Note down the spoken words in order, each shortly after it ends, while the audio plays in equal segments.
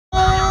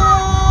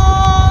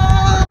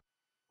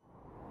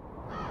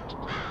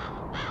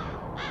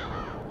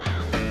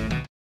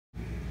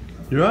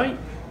You right?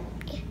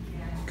 Yeah.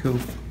 Cool.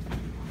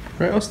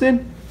 Right,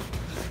 Austin?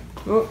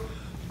 Oh,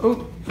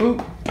 oh, oh.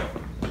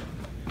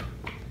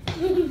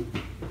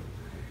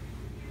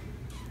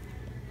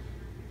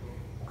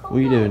 What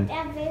are you doing?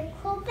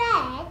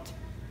 Bed.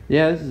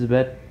 Yeah, this is a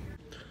bed.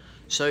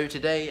 So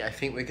today I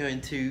think we're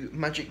going to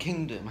Magic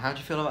Kingdom. How do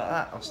you feel about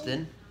that,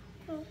 Austin?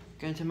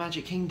 Going to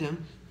Magic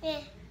Kingdom? Yeah.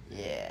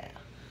 Yeah.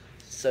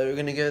 So we're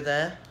gonna go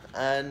there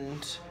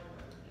and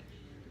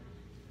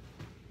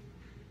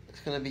it's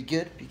gonna be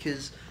good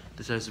because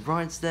there's loads of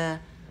rides there.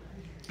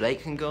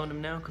 Blake can go on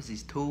them now because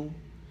he's tall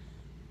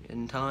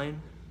in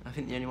time. I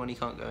think the only one he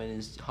can't go in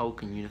is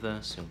Hulk and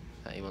Universal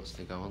that he wants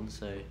to go on,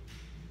 so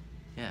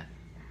yeah.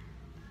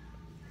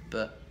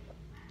 But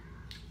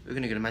we're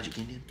gonna go to Magic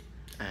Kingdom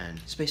and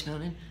Space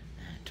Mountain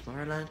and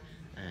Tomorrowland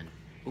and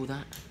all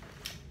that.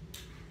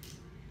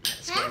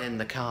 Let's get in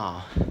the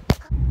car.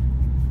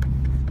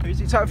 Who's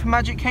excited for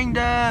Magic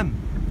Kingdom?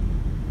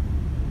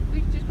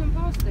 We've just gone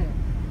past it.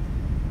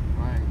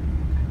 Right.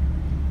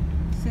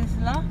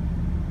 Sizzler.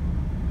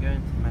 We're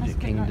going to Magic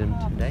Kingdom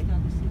today.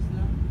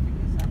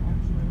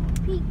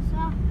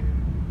 Pizza.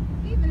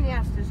 Even the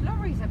Astor's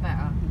lorries are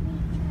better.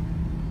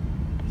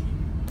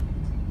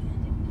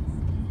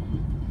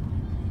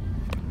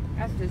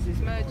 Astor's is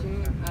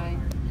merging, aren't they?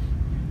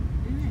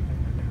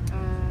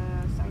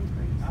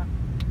 Sainsbury's. I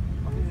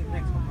think the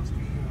next one must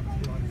be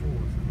July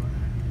 4th.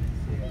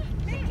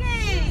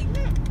 Mickey!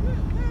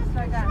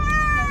 Slow down,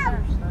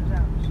 slow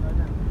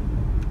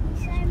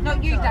down. Not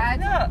you, Dad.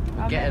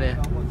 We're getting it.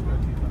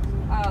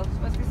 Oh, I was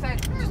going to say,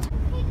 just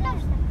He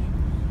loves them.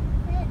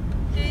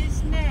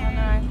 Disney. I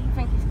know. I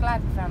think he's glad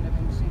we found him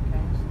in the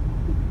suitcase.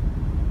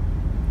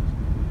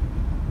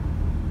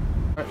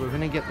 Right, we're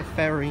gonna get the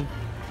ferry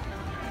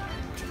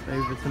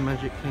over to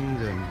Magic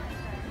Kingdom.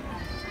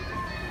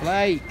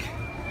 Blake!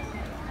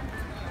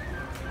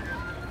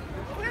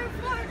 We're in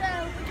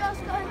Florida. We're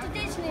just going to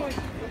Disney.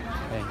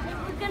 Hey.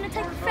 We're going to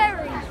take a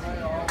ferry.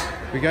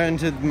 We're going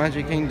to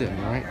Magic Kingdom,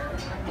 right?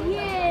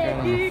 Yeah, Going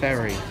on the dude.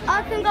 ferry.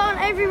 I can go on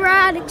every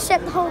ride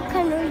except the whole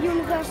kind of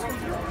Universal.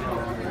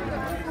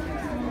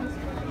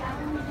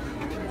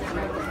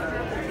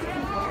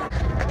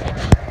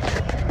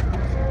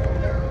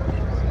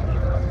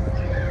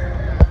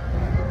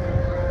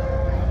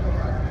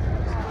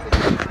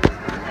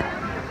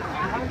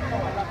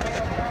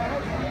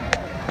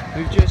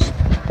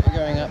 We're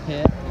going up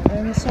here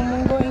and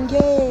someone got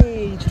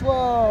engaged.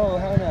 Whoa,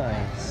 how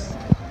nice.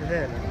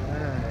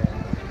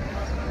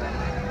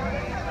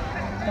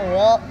 Hurry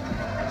up.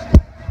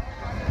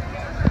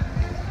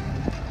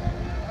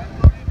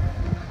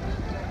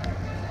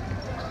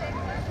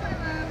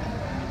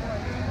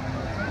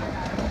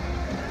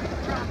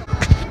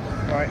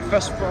 Right,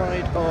 first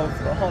ride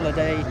of the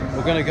holiday.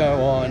 We're gonna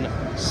go on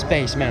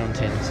Space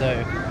Mountain.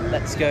 So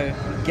let's go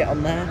get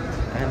on there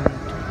and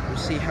we'll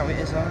see how it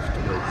is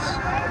afterwards.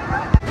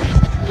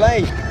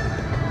 Blake,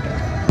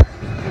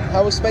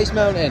 how was Space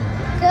Mountain?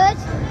 Good.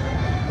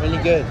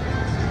 Really good.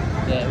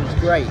 Yeah, it was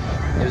great.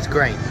 It was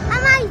great.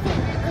 Amazing.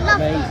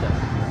 Loved Amazing.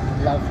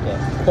 Loved it.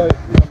 Quote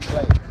from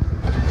Blake.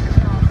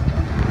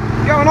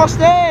 Go on,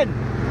 Austin!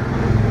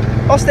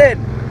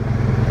 Austin!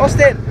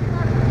 Austin!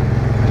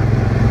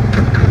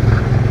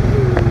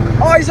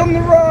 Eyes on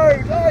the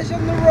road! Eyes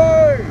on the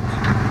road!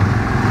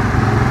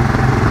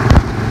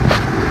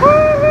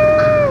 Woo-hoo!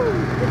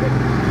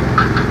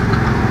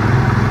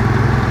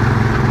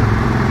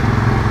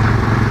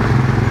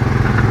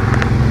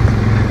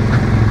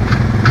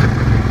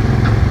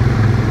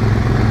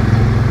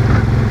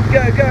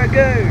 Go, go,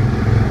 go!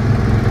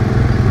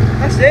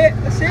 That's it,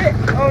 that's it!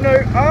 Oh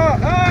no! Ah!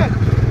 Ah!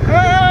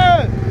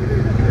 Ah!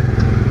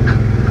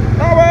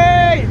 Oh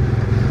wait!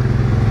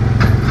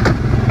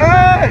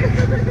 Ah!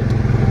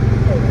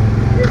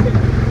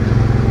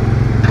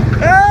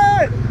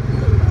 Ah!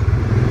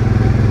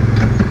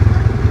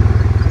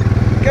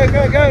 Go,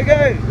 go, go,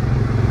 go!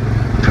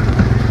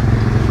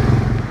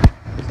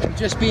 So we've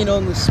just been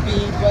on the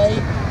Speedway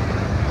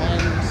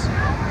and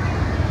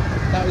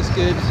that was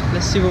good.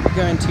 Let's see what we're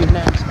going to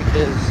next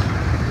because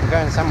we're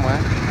going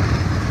somewhere.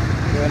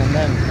 We're going on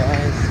them,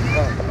 guys.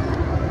 Whoa.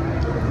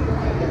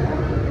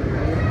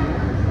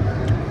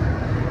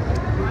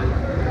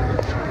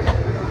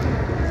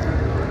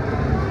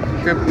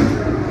 Good.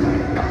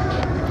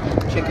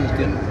 Chicken's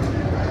good.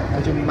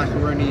 How's your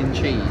macaroni and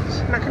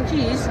cheese? Mac and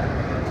cheese.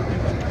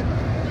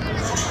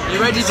 You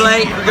ready,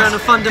 Blake? We're going to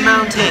Thunder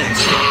Mountain.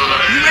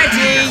 You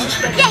ready?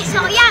 Yes, I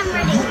am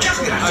ready.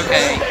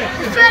 Okay.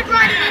 The third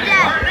ride of the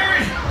day.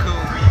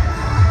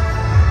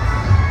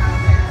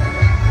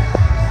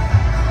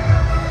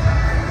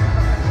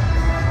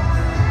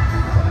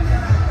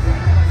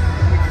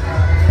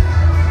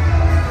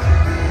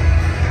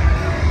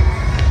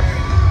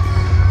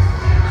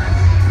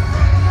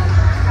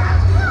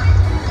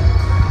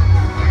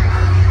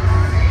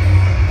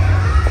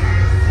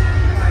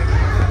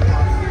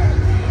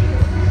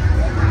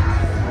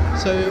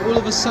 So all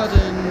of a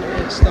sudden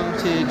it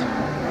started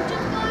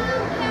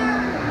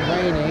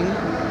raining.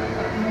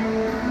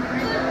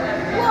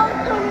 Walt,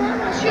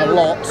 shoes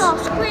lot. are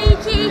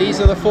squeaky. These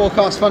are the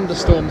forecast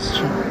thunderstorms,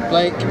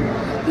 Blake.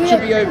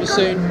 Should be over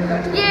soon.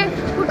 Yeah,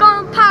 we're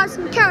going to Paris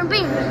and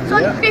Caribbean. It's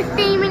only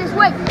 15 minutes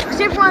away because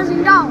everyone's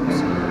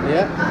indoors.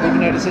 Yeah, even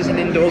though this is an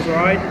indoors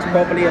ride, it's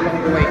probably a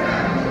longer wait.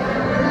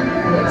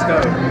 Let's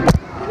go.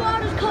 The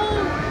water's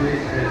cold.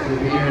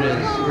 Here it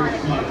is.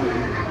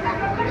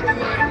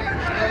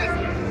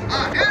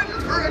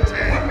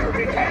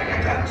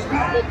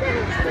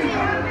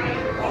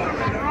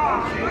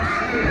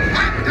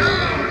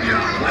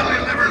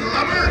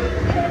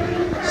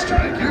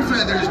 Strike your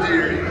feathers,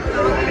 dearie.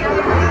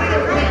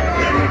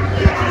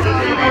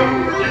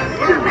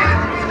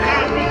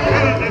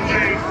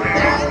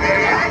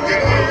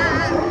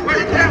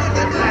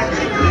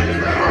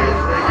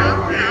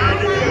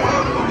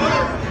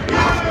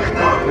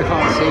 We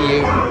can't see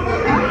you.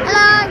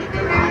 Hello.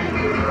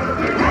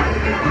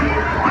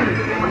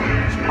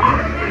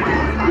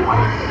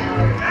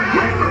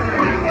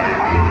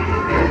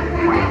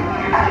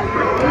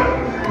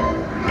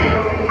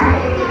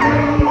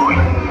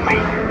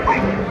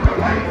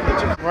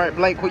 Right,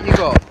 Blake, what you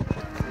got?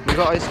 You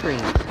got ice cream.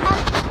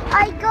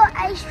 I got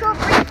a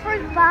strawberry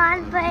fruit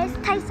bun, but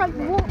it tastes like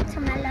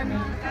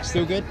watermelon.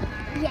 Still good?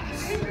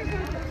 Yes.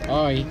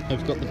 I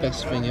have got the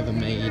best thing ever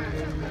made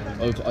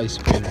of ice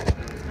cream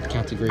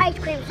category. Ice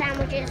cream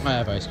sandwiches. I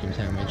have ice cream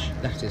sandwich.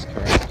 That is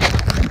correct.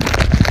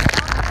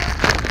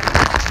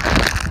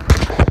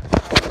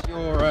 What's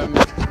your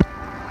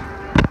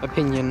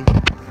opinion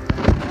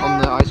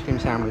on the ice cream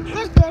sandwich?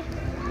 It's good.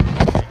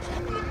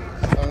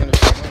 I'm gonna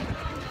try it.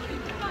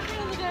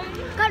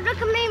 God,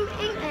 recommend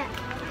eating it.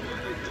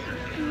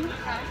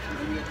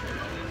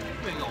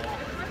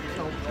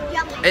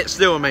 It's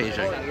still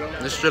amazing.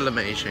 It's still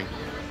amazing.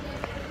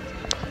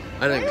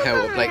 I don't care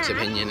what Blake's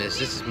opinion is.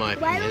 This is my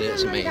opinion.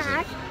 It's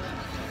amazing.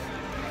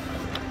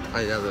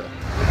 I love it.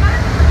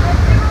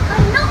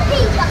 Not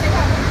pizza.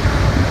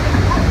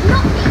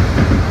 Not pizza.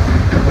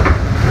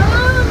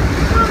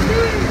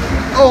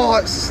 Oh,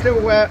 it's still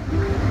wet.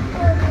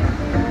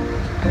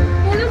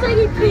 It looks like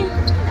he peed.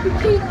 He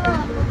peed a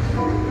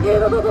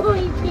lot.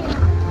 He peed.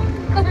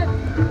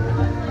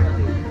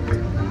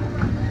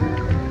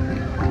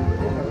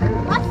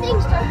 My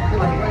things don't look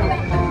like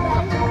wet.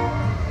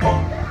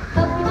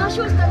 My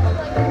shorts don't look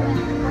like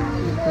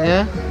wet.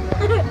 Yeah?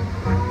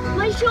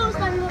 My shorts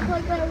don't look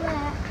like they're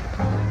wet.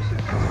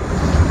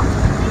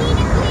 I need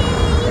a pee.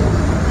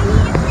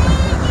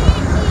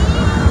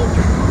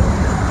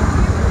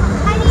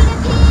 I need a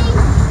pee.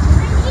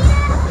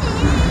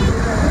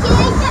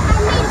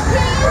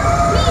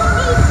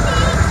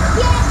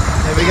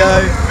 Here we go.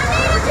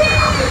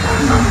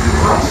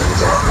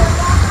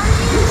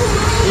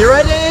 You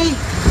ready?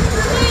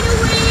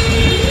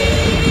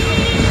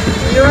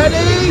 You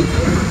ready?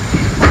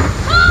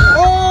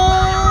 Oh!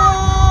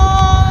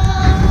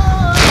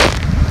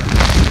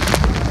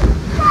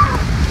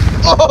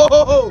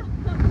 Oh!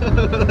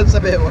 That's a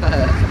bit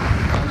wet.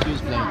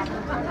 Choose Blake.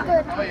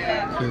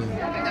 Cool.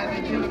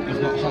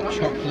 We've got hot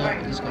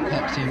chocolate, he's got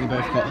Pepsi, and we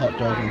both got hot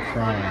dog and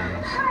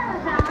fries.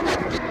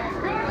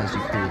 As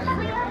you call them.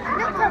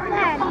 Look at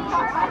them.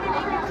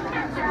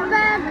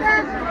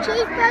 Burger,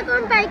 cheeseburger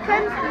and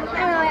bacon,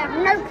 and I have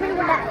no clue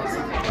what that is.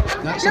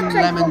 That's some Looks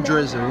like lemon hummus.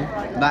 drizzle.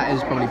 That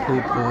is probably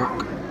pulled pork.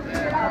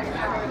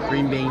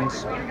 Green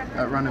beans,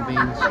 runner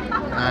beans,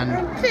 and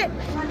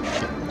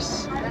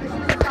chips.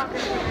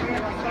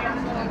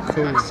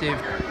 Cool.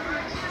 Massive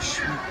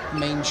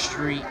main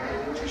street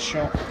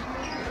shop.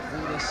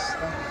 All this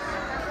stuff.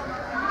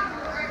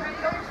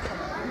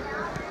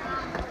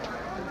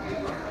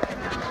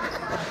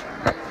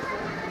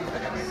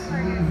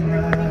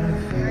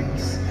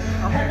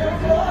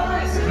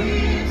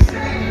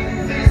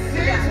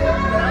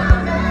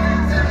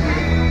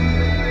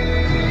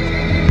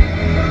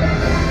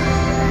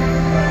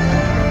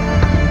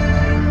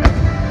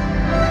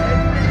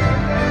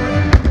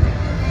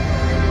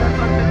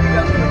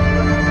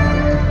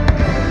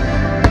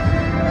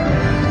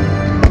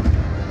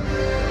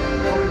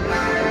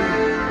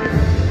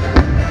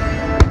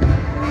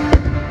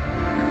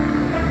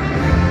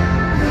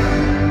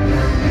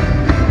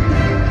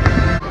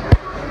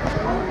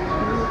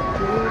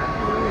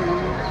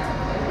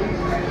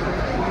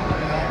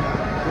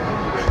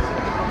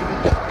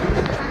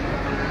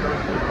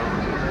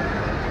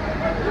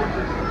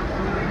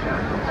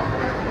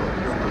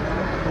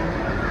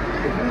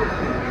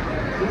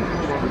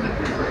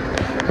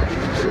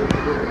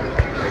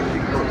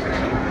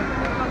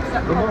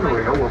 The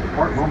monorail will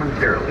depart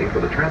momentarily for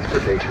the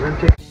transportation and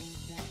ticket.